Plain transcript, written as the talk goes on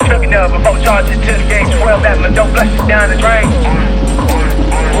up before charging to the game. 12 that my dope flush it down the drain.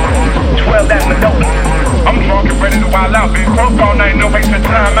 12 that my dope. I'm drunk and ready to wild out. Been broke all night, no wasting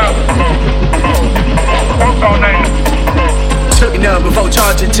time out. Broke all night. Took it up before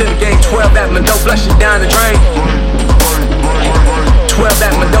charging to the game. 12 that my dope flush it down the drain. 12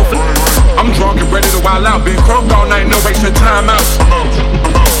 that my dope. I'm drunk and ready to wild out. Been broke all night, no wasting time out.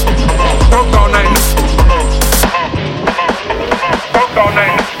 Broke all night. Broke all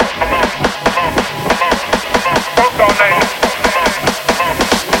night. Broke all night.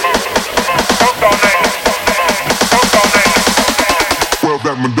 Broke all night. Broke all night. 12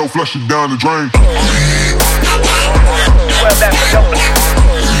 that my dope flush it down the drain. 12 that my dope.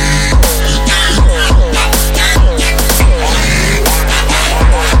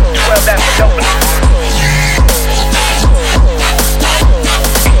 12 that my dope.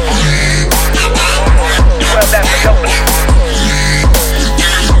 12 that my dope.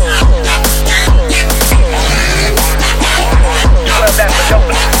 12 that my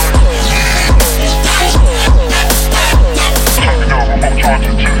dope. Taking out remote charging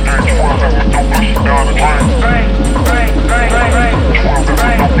to the game. 12 that my dope flush it down the drain. 12 that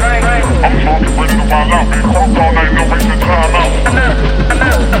my dope. I'm drunk and ready to wild out. Been croaked all night, no wasting time out.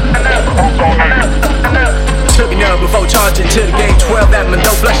 Croaked all night. Took it up before charging to the game. 12 that my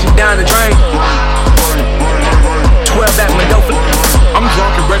dope flush it down the drain. 12 that my dope. I'm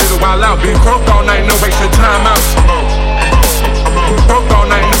drunk and ready to wild out. Been croaked all night, no wasting time out. Croaked all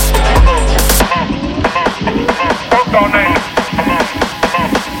night. Croaked all night.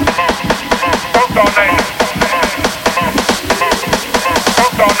 Croaked all night. Croaked all night.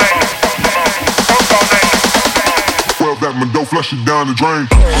 Croaked all night. 12 that my dope flush it down the drain.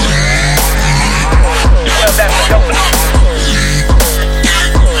 12 that my dope.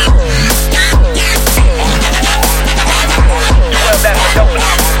 12 that my dope.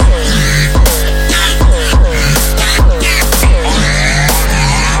 12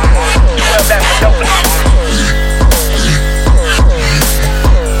 that my dope.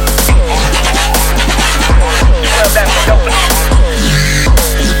 12 that my dope.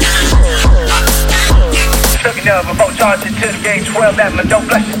 Took it up before charging to the game. 12 that my dope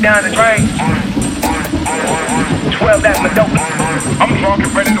flush it down the drain. 12 that my dope. I'm drunk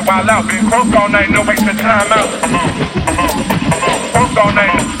and ready to wild out. Been croaked all night, no wasting time out. Croaked all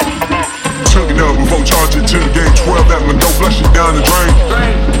night. Took it up before charging to the game. 12 that my dope flush it down the drain.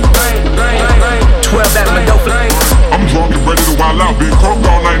 12 that my dope. I'm drunk and ready to wild out. Been croaked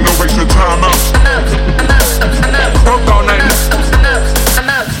all night, no wasting time out. Croaked all night.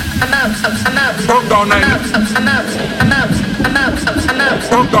 Croaked all night.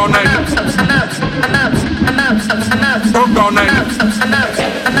 Croaked all night.